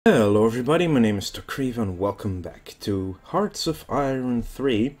Hello everybody, my name is Takriva and welcome back to Hearts of Iron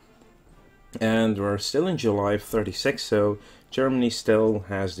 3. And we're still in July of 36, so Germany still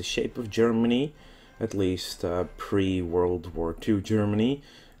has the shape of Germany, at least pre-World War II Germany.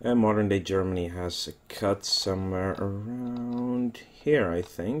 Modern day Germany has a cut somewhere around here, I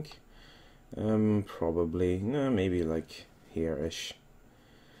think. Probably, no, maybe like here-ish.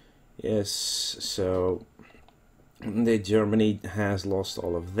 Yes, so Germany has lost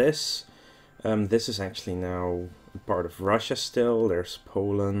all of this. This is actually now part of Russia still. There's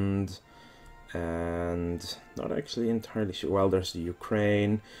Poland and not actually entirely sure. Well, there's the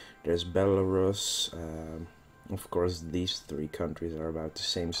Ukraine, there's Belarus. Of course, these three countries are about the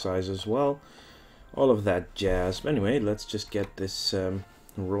same size as well. All of that jazz. But anyway, let's just get this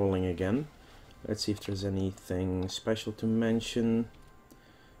rolling again. Let's see if there's anything special to mention.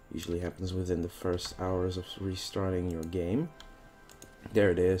 Usually happens within the first hours of restarting your game. There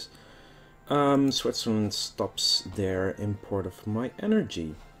it is. Switzerland stops their import of my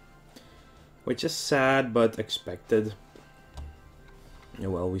energy, which is sad but expected.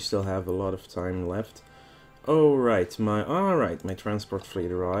 Well, we still have a lot of time left. Oh right, my transport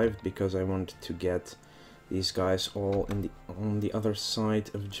fleet arrived because I wanted to get these guys all on the other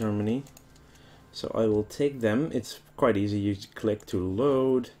side of Germany. So I will take them. It's quite easy. You click to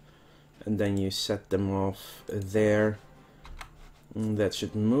load, and then you set them off there. That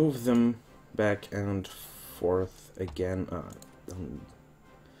should move them back and forth again.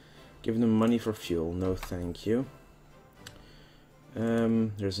 Give them money for fuel. No, thank you.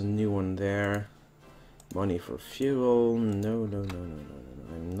 There's a new one there. Money for fuel. No.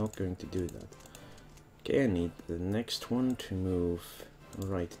 I'm not going to do that. Okay, I need the next one to move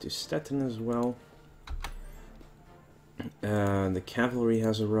right to Stettin as well. The cavalry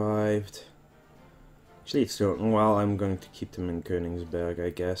has arrived. Actually, it's still, well, I'm going to keep them in Königsberg, I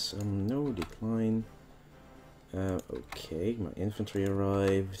guess. No decline. Okay, my infantry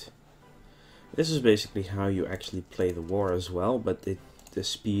arrived. This is basically how you actually play the war as well, but the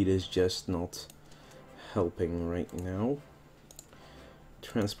speed is just not helping right now.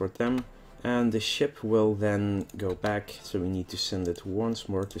 Transport them, and the ship will then go back, so we need to send it once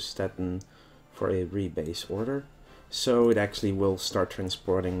more to Stettin for a rebase order. So it actually will start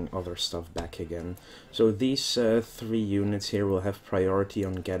transporting other stuff back again. So these three units here will have priority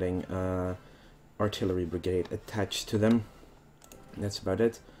on getting artillery brigade attached to them. That's about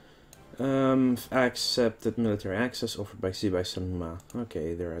it. Accepted military access offered by Sanma.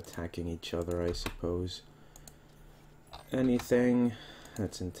 Okay, they're attacking each other, I suppose. Anything?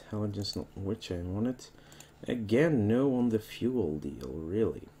 That's intelligence, not which I wanted. Again, no on the fuel deal,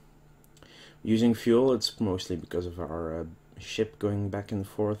 really. Using fuel, it's mostly because of our ship going back and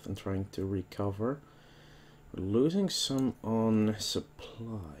forth and trying to recover. We're losing some on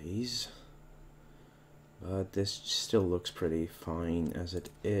supplies, but this still looks pretty fine as it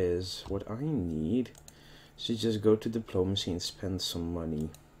is. What I need is to just go to diplomacy and spend some money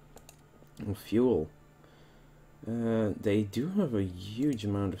on fuel. They do have a huge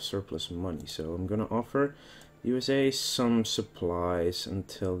amount of surplus money, so I'm gonna offer USA some supplies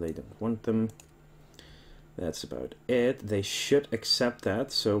until they don't want them. That's about it. They should accept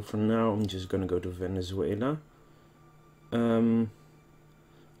that, so for now I'm just gonna go to Venezuela. Oh,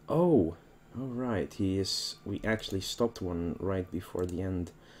 alright, we actually stopped one right before the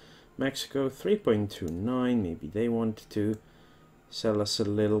end. Mexico 3.29, maybe they want to sell us a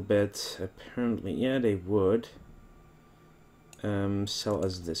little bit. Apparently, yeah, they would. Sell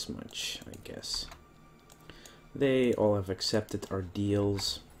us this much, I guess. They all have accepted our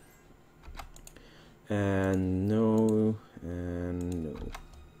deals. And no, and no.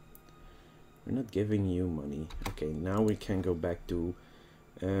 We're not giving you money. Okay, now we can go back to...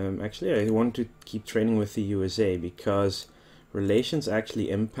 actually, I want to keep trading with the USA because relations actually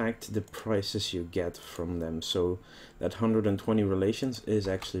impact the prices you get from them. So that 120 relations is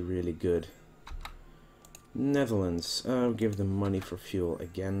actually really good. Netherlands. Give them money for fuel.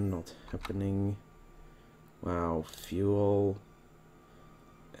 Again, not happening. Wow, fuel.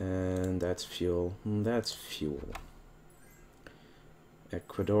 And that's fuel. That's fuel.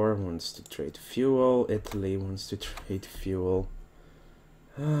 Ecuador wants to trade fuel. Italy wants to trade fuel.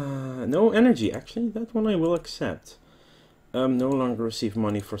 No energy. Actually, that one I will accept. No longer receive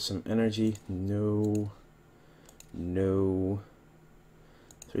money for some energy. No. No.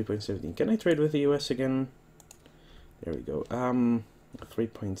 3.17. Can I trade with the US again? There we go.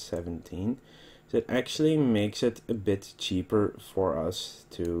 3.17. That actually makes it a bit cheaper for us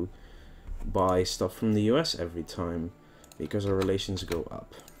to buy stuff from the US every time, because our relations go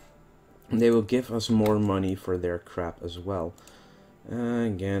up. And they will give us more money for their crap as well.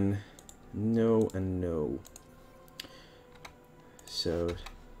 Again, no and no. So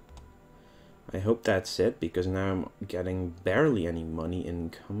I hope that's it, because now I'm getting barely any money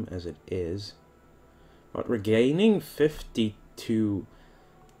income as it is. But we're gaining 52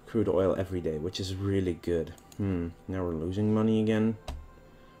 crude oil every day, which is really good. Now we're losing money again.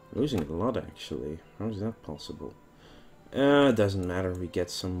 Losing a lot, actually. How is that possible? Doesn't matter, we get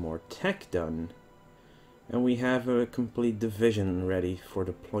some more tech done. And we have a complete division ready for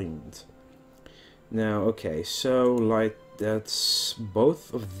deployment. Now, okay, so like that's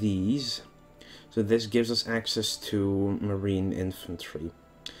both of these. So this gives us access to marine infantry.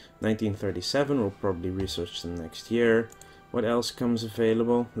 1937, we'll probably research them next year. What else comes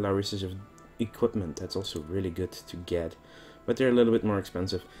available? Low research of equipment, that's also really good to get. But they're a little bit more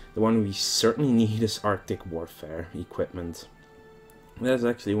expensive. The one we certainly need is Arctic warfare equipment. That's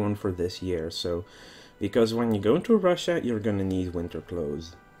actually one for this year, so... Because when you go into Russia, you're gonna need winter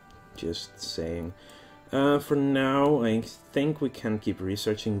clothes. Just saying. For now, I think we can keep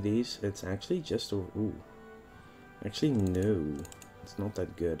researching these. It's actually just a... Ooh. Actually, no. It's not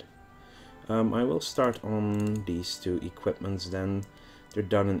that good. I will start on these two equipments then. They're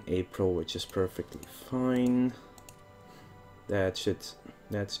done in April, which is perfectly fine. That's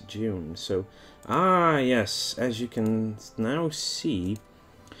June. So, yes, as you can now see,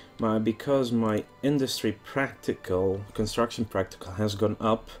 because my industry practical, construction practical has gone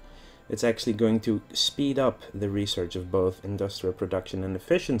up, it's actually going to speed up the research of both industrial production and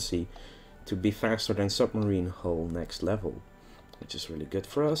efficiency to be faster than submarine hull next level, which is really good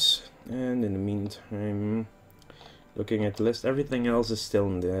for us. And in the meantime, looking at the list, everything else is still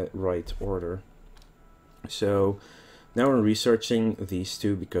in the right order. So now we're researching these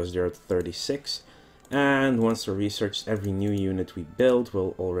two because they're at 36. And once we're researched, every new unit we build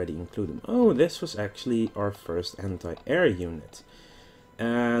will already include them. Oh, this was actually our first anti-air unit.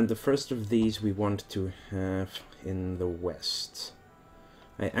 And the first of these we want to have in the west.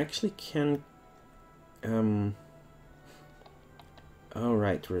 I actually can...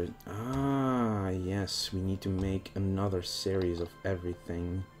 Alright, yes, we need to make another series of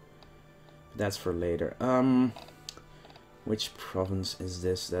everything. That's for later. Which province is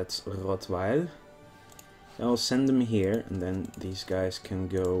this? That's Rottweil. I'll send them here, and then these guys can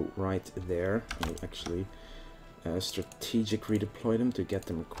go right there. I'll actually strategic redeploy them to get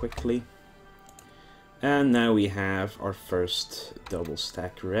them quickly. And now we have our first double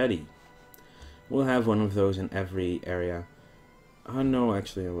stack ready. We'll have one of those in every area. Oh no,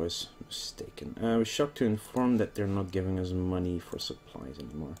 actually I was mistaken. I was shocked to inform that they're not giving us money for supplies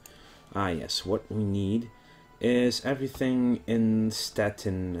anymore. Yes, what we need is everything in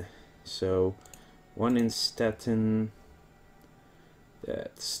Stettin. So... 1 in Stettin,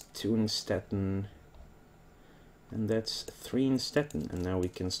 that's 2 in Stettin, and that's 3 in Stettin. And now we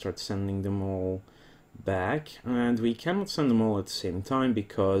can start sending them all back. And we cannot send them all at the same time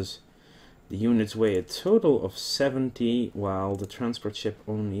because the units weigh a total of 70, while the transport ship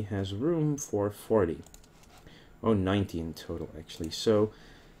only has room for 40. Oh, 90 in total actually. So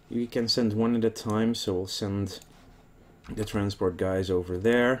we can send one at a time, so we'll send the transport guys over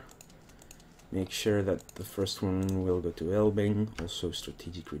there. Make sure that the first one will go to Elbing, also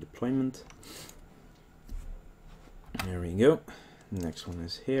strategic redeployment. There we go. Next one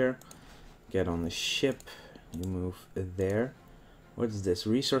is here. Get on the ship. You move there. What's this?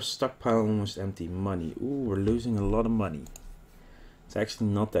 Resource stockpile almost empty. Money. Ooh, we're losing a lot of money. It's actually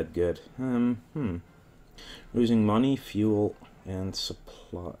not that good. Losing money, fuel, and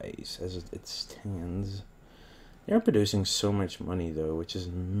supplies as it stands. They're producing so much money though, which is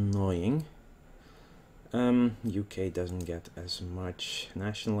annoying. UK doesn't get as much.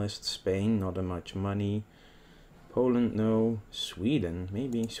 Nationalist, Spain, not as much money. Poland, no. Sweden,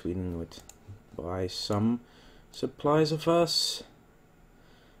 maybe Sweden would buy some supplies of us.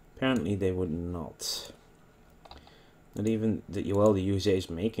 Apparently they would not. Not even, well, the USA is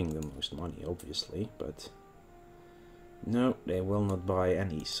making the most money, obviously, but... No, they will not buy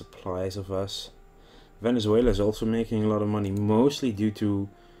any supplies of us. Venezuela is also making a lot of money, mostly due to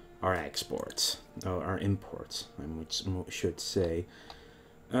our exports, or our imports, I should say.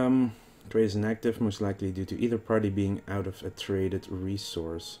 Trade is inactive, most likely due to either party being out of a traded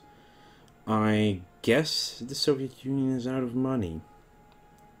resource. I guess the Soviet Union is out of money,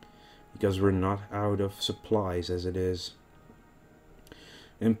 because we're not out of supplies as it is.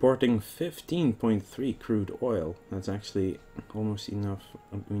 Importing 15.3 crude oil, that's actually almost enough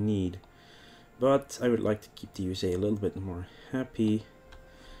what we need. But I would like to keep the USA a little bit more happy.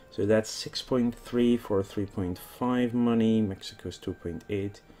 So that's 6.3 for 3.5 money. Mexico's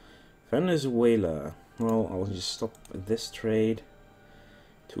 2.8. Venezuela. Well, I'll just stop this trade.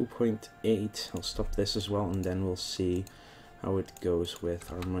 2.8. I'll stop this as well, and then we'll see how it goes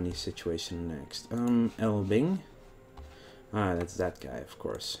with our money situation next. Elbing. Ah, that's that guy, of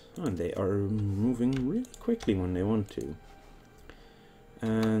course. Oh, and they are moving really quickly when they want to.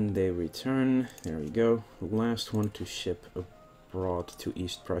 And they return. There we go. Last one to ship abroad to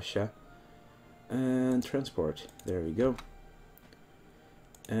East Prussia. And transport. There we go.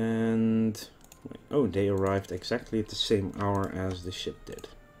 And... oh, they arrived exactly at the same hour as the ship did.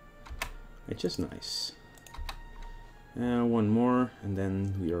 Which is nice. One more, and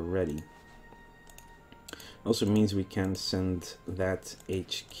then we are ready. Also means we can send that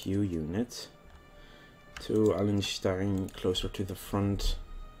HQ unit to Allenstein, closer to the front.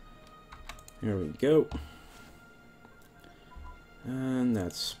 There we go. And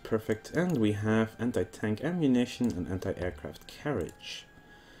that's perfect. And we have anti-tank ammunition and anti-aircraft carriage,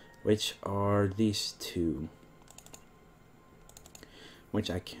 which are these two. Which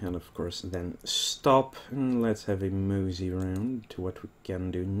I can, of course, then stop. And let's have a mosey round to what we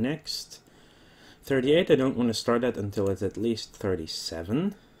can do next. 38, I don't want to start that until it's at least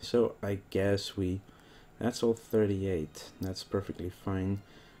 37. So I guess that's all 38. That's perfectly fine.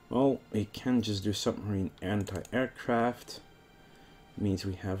 Well, we can just do submarine anti-aircraft. Means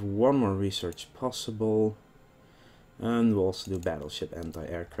we have one more research possible. And we'll also do battleship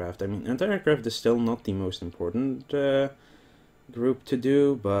anti-aircraft. I mean, anti-aircraft is still not the most important group to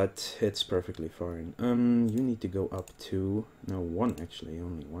do, but it's perfectly fine. You need to go up to... no, one actually,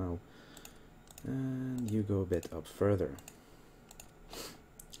 only, wow. And you go a bit up further.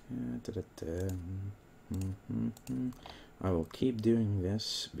 I will keep doing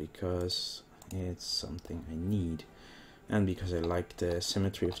this because it's something I need. And because I like the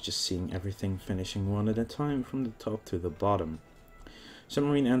symmetry of just seeing everything finishing one at a time from the top to the bottom.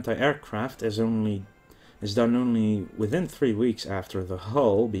 Submarine anti-aircraft is done only within 3 weeks after the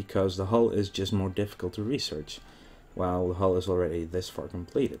hull, because the hull is just more difficult to research. While the hull is already this far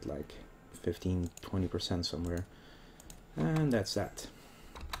completed, like 15-20% somewhere. And that's that.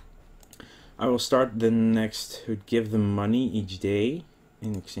 I will start the next to give them money each day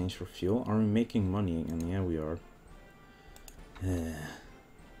in exchange for fuel. Are we making money? And yeah, we are.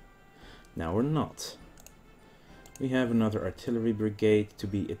 Now we're not. We have another artillery brigade to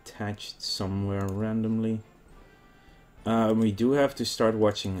be attached somewhere randomly. We do have to start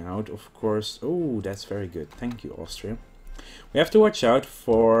watching out, of course. Oh, that's very good. Thank you, Austria. We have to watch out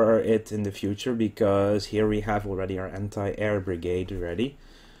for it in the future, because here we have already our anti-air brigade ready.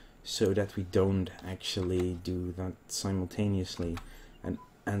 So that we don't actually do that simultaneously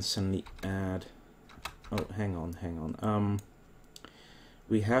and suddenly add... oh, hang on.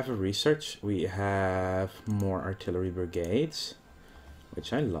 We have a research, we have more artillery brigades,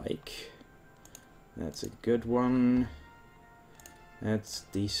 which I like. That's a good one. That's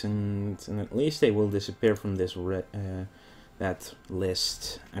decent, and at least they will disappear from this that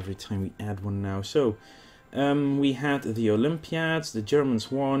list every time we add one now. So, we had the Olympiads, the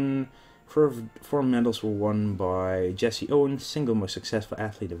Germans won, four medals were won by Jesse Owens, single most successful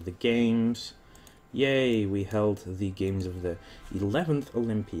athlete of the games. Yay, we held the games of the 11th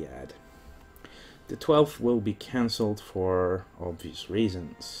Olympiad. The 12th will be cancelled for obvious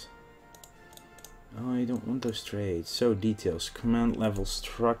reasons. Oh, I don't want those trades. So, details. Command level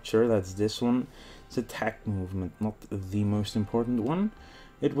structure, that's this one. It's attack movement, not the most important one.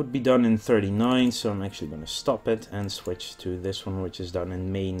 It would be done in 39, so I'm actually going to stop it and switch to this one, which is done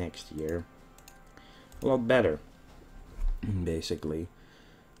in May next year. A lot better, basically.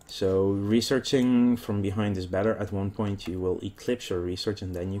 So researching from behind is better. At one point you will eclipse your research,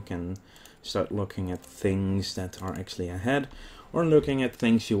 and then you can start looking at things that are actually ahead, or looking at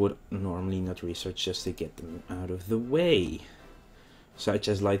things you would normally not research just to get them out of the way. Such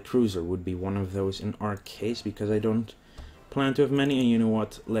as light cruiser would be one of those in our case, because I don't plan to have many, and you know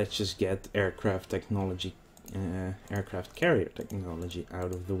what, let's just get aircraft technology, aircraft carrier technology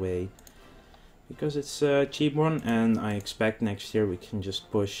out of the way. Because it's a cheap one, and I expect next year we can just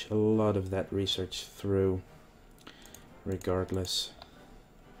push a lot of that research through regardless.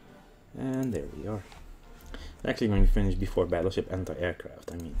 And there we are. Actually going to finish before battleship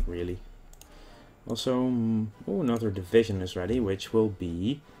anti-aircraft, I mean, really. Also, oh, another division is ready, which will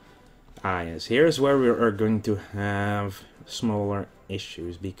be... ah, yes, here's where we are going to have smaller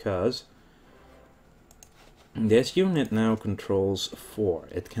issues, because this unit now controls 4.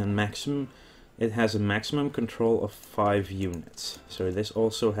 It has a maximum control of 5 units. So this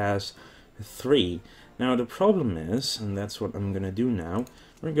also has 3. Now the problem is, and that's what I'm gonna do now,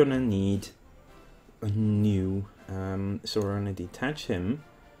 we're gonna need a new, so we're gonna detach him.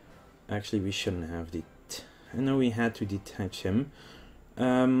 Actually, we shouldn't have I know we had to detach him.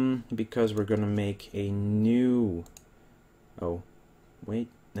 because we're gonna make a new... Oh, wait,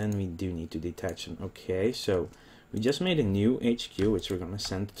 then we do need to detach them. Okay, so we just made a new HQ, which we're gonna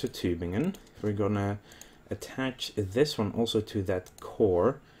send to Tübingen. We're gonna attach this one also to that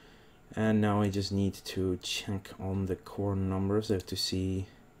core. And now I just need to check on the core numbers to see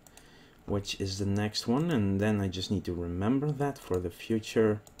which is the next one. And then I just need to remember that for the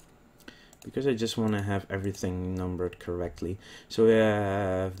future, because I just want to have everything numbered correctly. So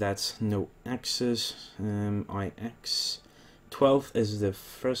that's no X's, IX. 12 is the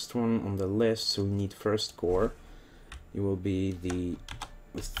first one on the list, so we need first core. It will be the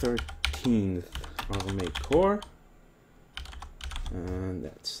 13th army core. And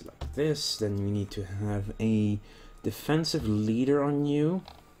that's like this. Then we need to have a defensive leader on you,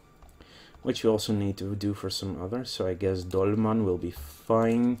 which we also need to do for some others. So I guess Dolman will be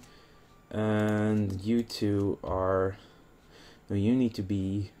fine. And you two are... No, you need to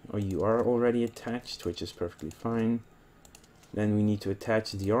be... Or you are already attached, which is perfectly fine. Then we need to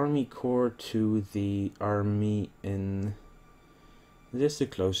attach the army core to the army in... Is this the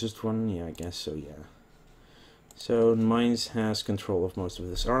closest one? Yeah, I guess so, yeah. So Mainz has control of most of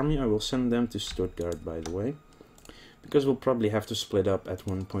this army. I will send them to Stuttgart, by the way. Because we'll probably have to split up at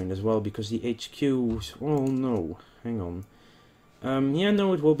one point as well, because the HQs... Oh no, hang on. Yeah,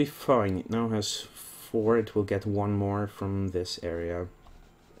 no, it will be fine. It now has 4. It will get 1 more from this area.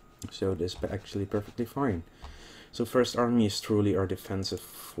 So this is actually perfectly fine. So first army is truly our defensive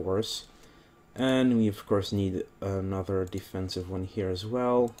force. And we of course need another defensive one here as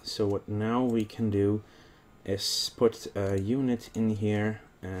well. So what now we can do is put a unit in here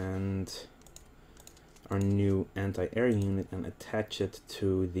and our new anti-air unit and attach it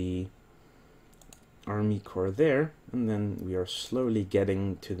to the army core there, and then we are slowly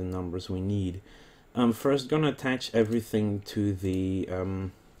getting to the numbers we need. First gonna attach everything to the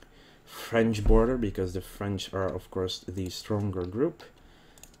French border, because the French are of course the stronger group,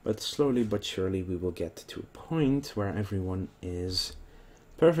 but slowly but surely we will get to a point where everyone is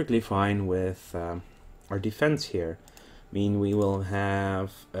perfectly fine with our defense here. I mean, we will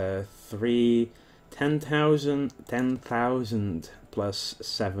have 10,000 plus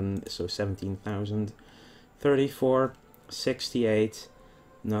 7, so 17,000, 34, 68,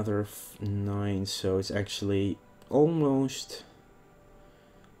 another 9, so it's actually almost,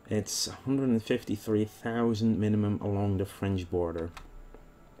 it's 153,000 minimum along the French border.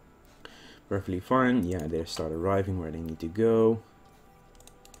 Perfectly fine. Yeah, they start arriving where they need to go.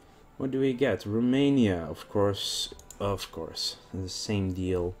 What do we get? Romania, of course, the same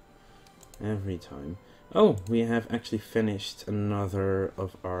deal every time. Oh, we have actually finished another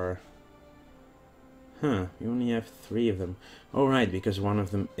of our... Huh, we only have 3 of them. Oh right, because one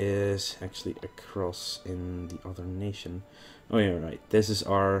of them is actually across in the other nation. Oh yeah, right, this is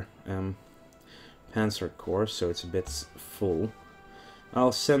our Panzer Corps, so it's a bit full.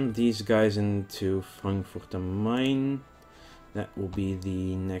 I'll send these guys into Frankfurt am Main. That will be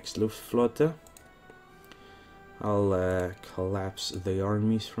the next Luftflotte. I'll collapse the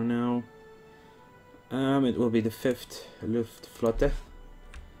armies for now. It will be the 5th Luftflotte.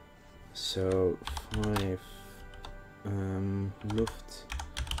 So 5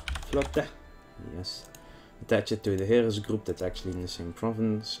 Luftflotte. Yes. Attach it to the Heeresgroup that's actually in the same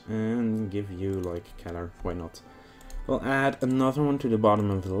province and give you like Keller. Why not? We'll add another one to the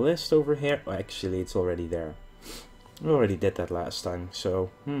bottom of the list over here. Oh, actually, it's already there. We already did that last time.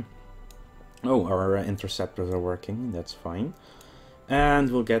 So, Oh, our interceptors are working. That's fine.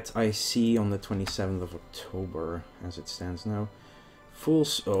 And we'll get IC on the 27th of October, as it stands now.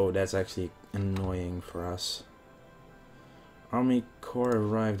 Fools. Oh, that's actually annoying for us. Army Corps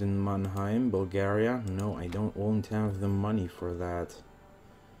arrived in Mannheim, Bulgaria. No, I won't have the money for that.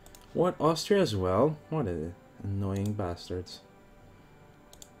 What? Austria as well? What annoying bastards.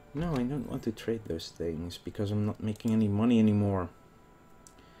 No, I don't want to trade those things, because I'm not making any money anymore.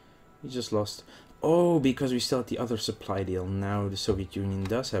 We just lost... Oh, because we still had the other supply deal. Now the Soviet Union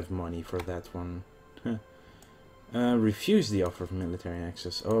does have money for that one. Huh. Refuse the offer of military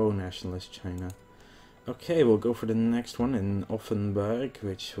access. Oh, nationalist China. Okay, we'll go for the next one in Offenburg,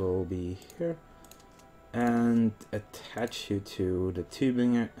 which will be here. And attach you to the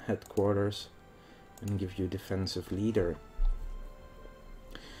Tübingen headquarters and give you defensive leader.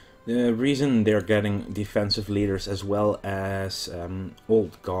 The reason they're getting defensive leaders as well as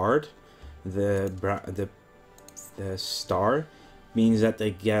old guard, the star, means that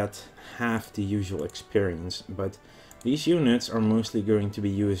they get half the usual experience, but these units are mostly going to be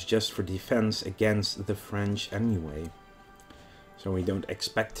used just for defense against the French anyway. So we don't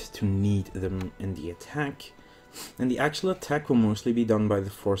expect to need them in the attack. And the actual attack will mostly be done by the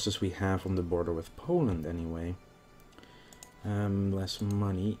forces we have on the border with Poland anyway. Less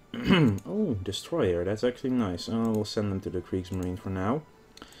money. Oh, destroyer, that's actually nice. We'll send them to the Kriegsmarine for now.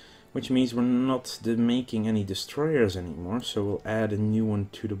 Which means we're not making any destroyers anymore, so we'll add a new one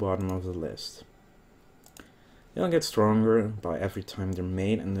to the bottom of the list. They'll get stronger by every time they're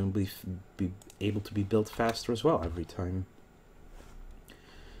made, and they'll be able to be built faster as well every time.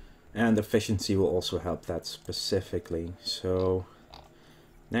 And efficiency will also help that specifically. So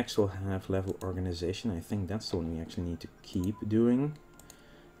next we'll have level organization. I think that's the one we actually need to keep doing.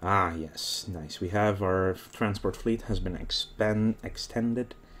 Ah, yes, nice. We have our transport fleet has been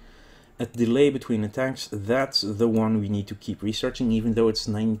extended. A delay between attacks, that's the one we need to keep researching, even though it's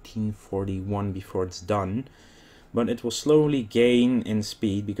 1941 before it's done. But it will slowly gain in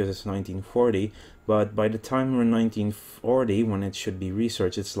speed because it's 1940. But by the time we're 1940, when it should be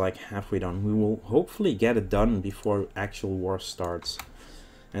researched, it's like halfway done. We will hopefully get it done before actual war starts.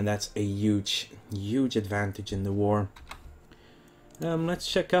 And that's a huge, huge advantage in the war. Let's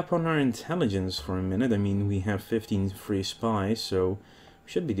check up on our intelligence for a minute. I mean, we have 15 free spies, so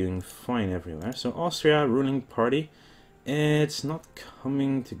we should be doing fine everywhere. So Austria, ruling party, it's not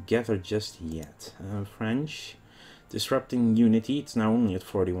coming together just yet. French, disrupting unity, it's now only at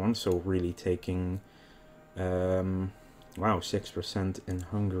 41, so really taking, wow, 6% in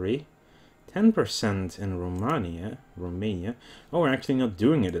Hungary. 10% in Romania. Oh, we're actually not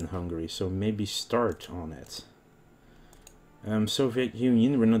doing it in Hungary, so maybe start on it. Soviet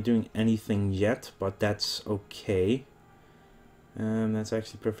Union, we're not doing anything yet, but that's okay. That's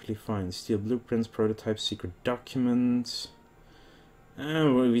actually perfectly fine. Steel blueprints, prototypes, secret documents.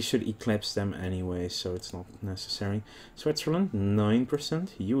 Well, we should eclipse them anyway, so it's not necessary. Switzerland, 9%.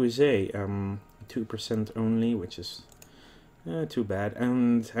 USA, 2% only, which is too bad.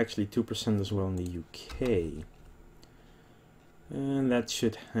 And actually 2% as well in the UK. And that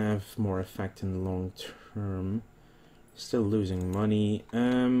should have more effect in the long term. Still losing money.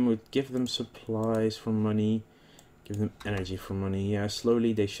 Would give them supplies for money. Give them energy for money. Yeah,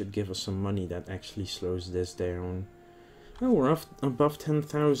 slowly they should give us some money that actually slows this down. Oh, we're above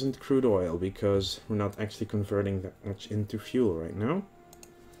 10,000 crude oil because we're not actually converting that much into fuel right now.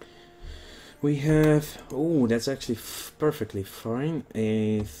 We have, oh, that's actually perfectly fine,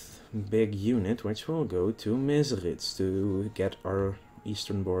 a big unit which will go to Mizritz to get our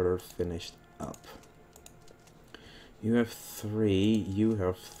eastern border finished up. You have 3, you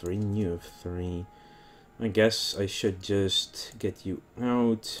have 3, and you have 3. I guess I should just get you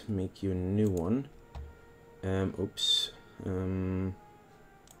out, make you a new one. Oops.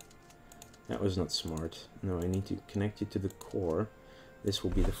 That was not smart. No, I need to connect you to the core. This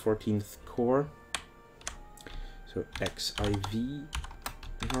will be the 14th core. So XIV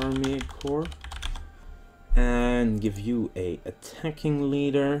Army Corps. And give you a attacking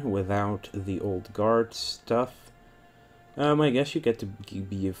leader without the old guard stuff. I guess you get to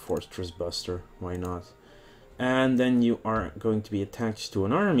be a fortress buster, why not? And then you are going to be attached to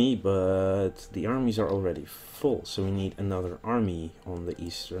an army, but the armies are already full, so we need another army on the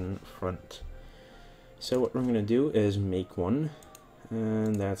eastern front. So what we're going to do is make one,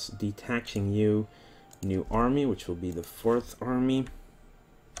 and that's detaching you, new army, which will be the 4th army.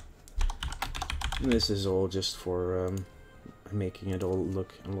 And this is all just for making it all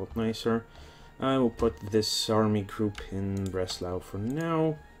look a lot nicer. I will put this army group in Breslau for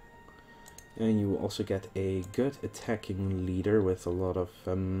now. And you will also get a good attacking leader with a lot of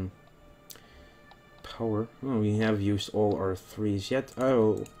power. Oh, we have used all our 3s yet. I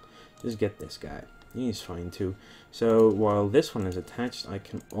will just get this guy. He's fine too. So while this one is attached, I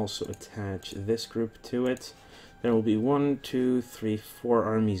can also attach this group to it. There will be 1, 2, 3, 4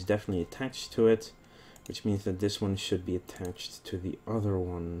 armies definitely attached to it, which means that this one should be attached to the other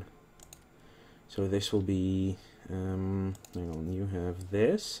one. So this will be, hang on, you have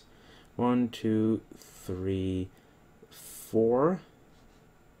this. 1, 2, 3, 4.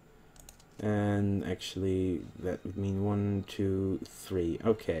 And actually, that would mean 1, 2, 3.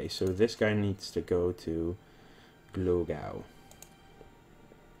 Okay, so this guy needs to go to Glogau.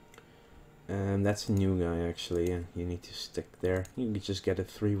 And that's a new guy, actually. Yeah, you need to stick there. You can just get a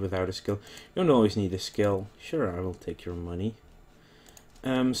 3 without a skill. You don't always need a skill. Sure, I will take your money.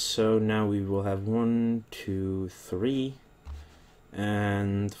 So now we will have 1, 2, 3.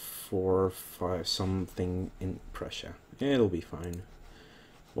 And 4, 5, something in Prussia. It'll be fine.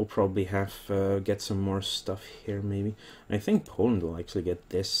 We'll probably have get some more stuff here, maybe. I think Poland will actually get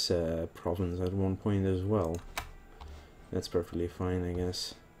this province at one point as well. That's perfectly fine, I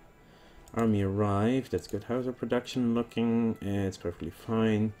guess. Army arrived. That's good. How's our production looking? It's perfectly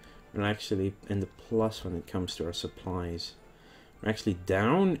fine. We're actually in the plus when it comes to our supplies. We're actually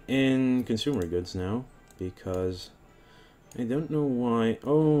down in consumer goods now, because I don't know why.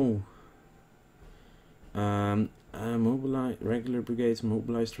 Oh, mobilized regular brigades,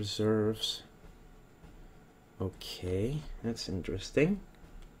 mobilized reserves. Okay, that's interesting.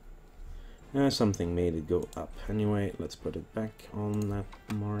 Something made it go up. Anyway, let's put it back on that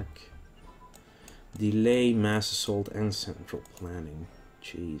mark. Delay, mass assault, and central planning.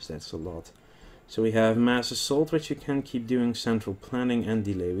 Jeez, that's a lot. So we have mass assault, which we can keep doing, central planning, and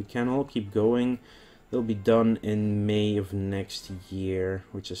delay. We can all keep going. They'll be done in May of next year,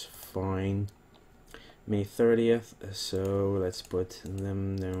 which is fine. May 30th, so let's put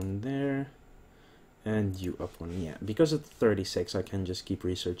them down there. And you up one, yeah. Because it's 36, I can just keep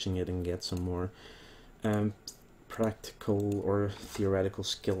researching it and get some more practical or theoretical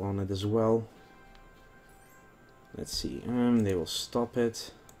skill on it as well. Let's see, they will stop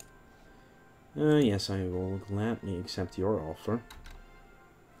it. Yes, I will gladly accept your offer.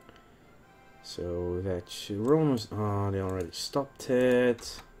 So that should, we're almost, oh, they already stopped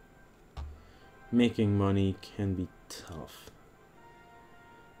it. Making money can be tough.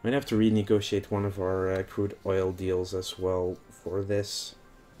 Might have to renegotiate one of our crude oil deals as well for this.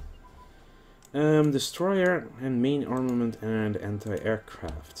 Destroyer and main armament and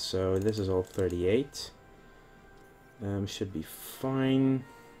anti-aircraft. So this is all 38. Should be fine.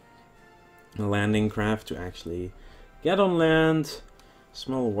 A landing craft to actually get on land.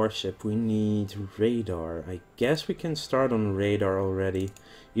 Small warship, we need radar. I guess we can start on radar already.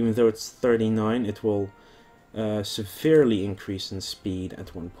 Even though it's 39, it will severely increase in speed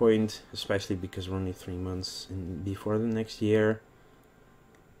at one point, especially because we're only 3 months before the next year.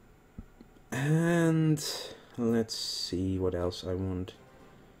 And let's see what else I want.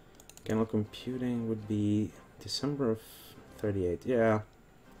 General computing would be December of 38. Yeah,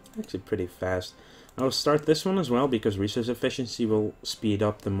 actually pretty fast. I'll start this one as well because resource efficiency will speed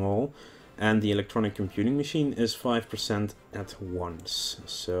up them all, and the electronic computing machine is 5% at once,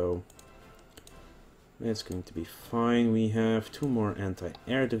 so it's going to be fine. We have 2 more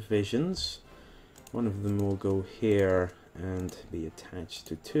anti-air divisions. One of them will go here and be attached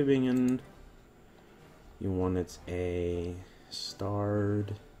to Tübingen. You wanted a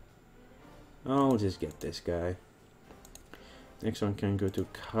starred. I'll just get this guy. Next one can go to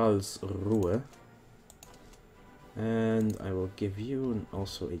Karlsruhe. And I will give you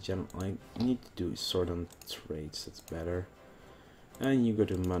also a general. I need to do sort on trades, that's better. And you go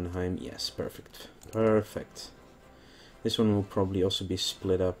to Mannheim. Yes, perfect. Perfect. This one will probably also be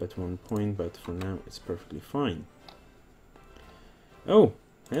split up at one point, but for now it's perfectly fine. Oh,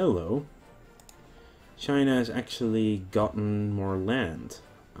 hello. China has actually gotten more land.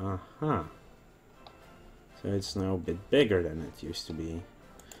 Aha. So it's now a bit bigger than it used to be.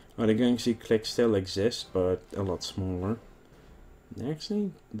 Oh, the Guangxi clique still exists, but a lot smaller. They're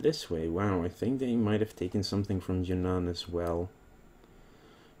actually this way. Wow, I think they might have taken something from Yunnan as well.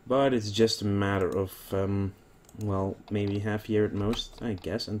 But it's just a matter of, well, maybe half a year at most, I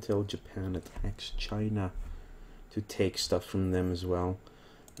guess, until Japan attacks China to take stuff from them as well.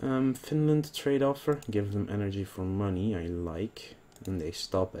 Finland trade offer, give them energy for money, I like, and they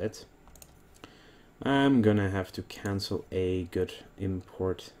stop it. I'm gonna have to cancel a good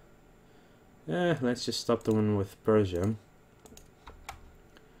import. Let's just stop the one with Persia.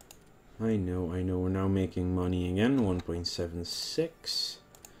 I know, we're now making money again, 1.76.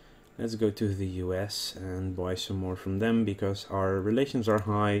 Let's go to the US and buy some more from them, because our relations are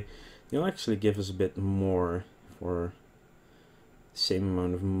high. They'll actually give us a bit more for the same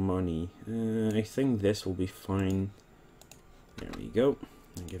amount of money. I think this will be fine. There we go.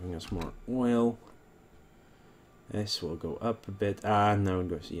 They're giving us more oil. This will go up a bit. Ah, now it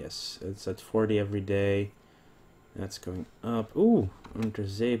goes, yes. It's at 40 every day. That's going up. Ooh,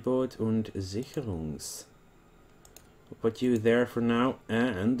 Unterseeboot und Sicherungs. We'll put you there for now.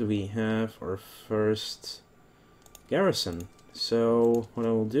 And we have our first garrison. So what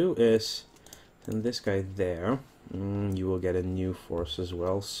I will do is send this guy there. You will get a new force as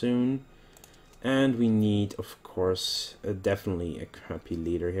well soon. And we need, of course, definitely a crappy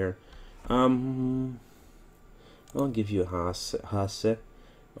leader here. I'll give you a Hase.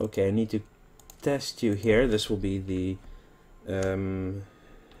 Okay, I need to test you here. This will be the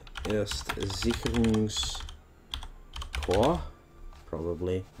Sicherungskorps,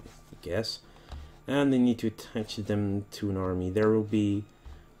 probably, I guess. And I need to attach them to an army. There will be,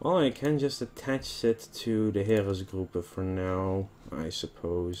 well, I can just attach it to the Heeresgruppe for now, I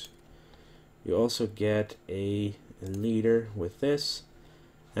suppose. You also get a leader with this.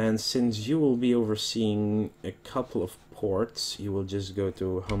 And since you will be overseeing a couple of ports, you will just go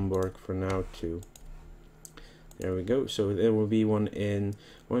to Hamburg for now too. There we go. So there will be one in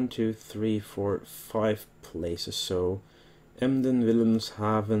 1, 2, 3, 4, 5 places. So Emden,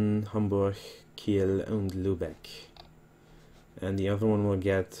 Wilhelmshaven, Hamburg, Kiel, and Lübeck. And the other one will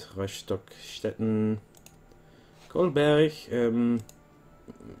get Rostock, Stetten, Kolberg,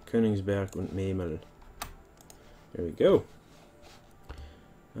 Königsberg, and Memel. There we go.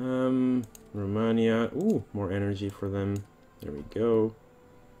 Romania. Ooh, more energy for them. There we go.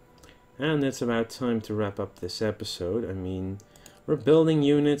 And it's about time to wrap up this episode. I mean, we're building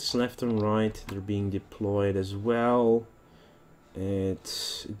units left and right. They're being deployed as well.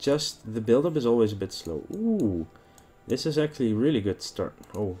 It's just, the build-up is always a bit slow. Ooh, this is actually a really good start.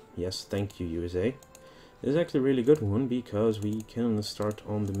 Oh, yes, thank you, USA. This is actually a really good one because we can start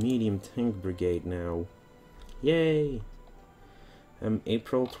on the medium tank brigade now. Yay!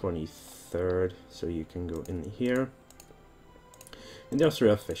 April 23rd, so you can go in here.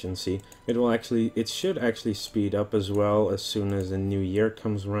 Industrial efficiency. It should actually speed up as well as soon as the new year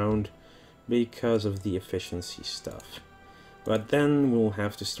comes around because of the efficiency stuff. But then we'll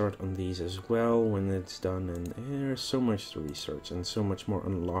have to start on these as well when it's done, and there's so much to research and so much more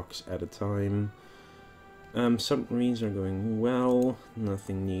unlocks at a time. Submarines are going well,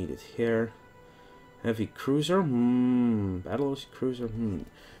 nothing needed here. Heavy cruiser? Battle cruiser?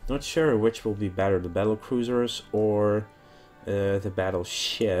 Not sure which will be better, the battle cruisers or the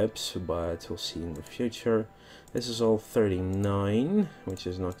battleships, but we'll see in the future. This is all 39, which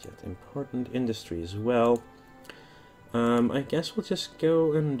is not yet important. Industry as well. I guess we'll just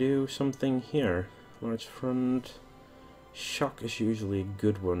go and do something here. Large front. Shock is usually a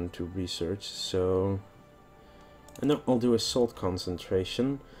good one to research, so... And then I'll do assault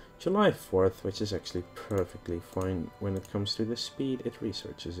concentration. July 4th, which is actually perfectly fine when it comes to the speed it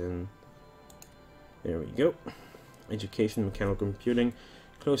researches in. There we go. Education, mechanical computing,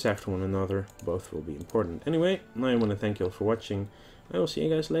 close after one another. Both will be important. Anyway, I want to thank you all for watching. I will see you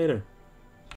guys later.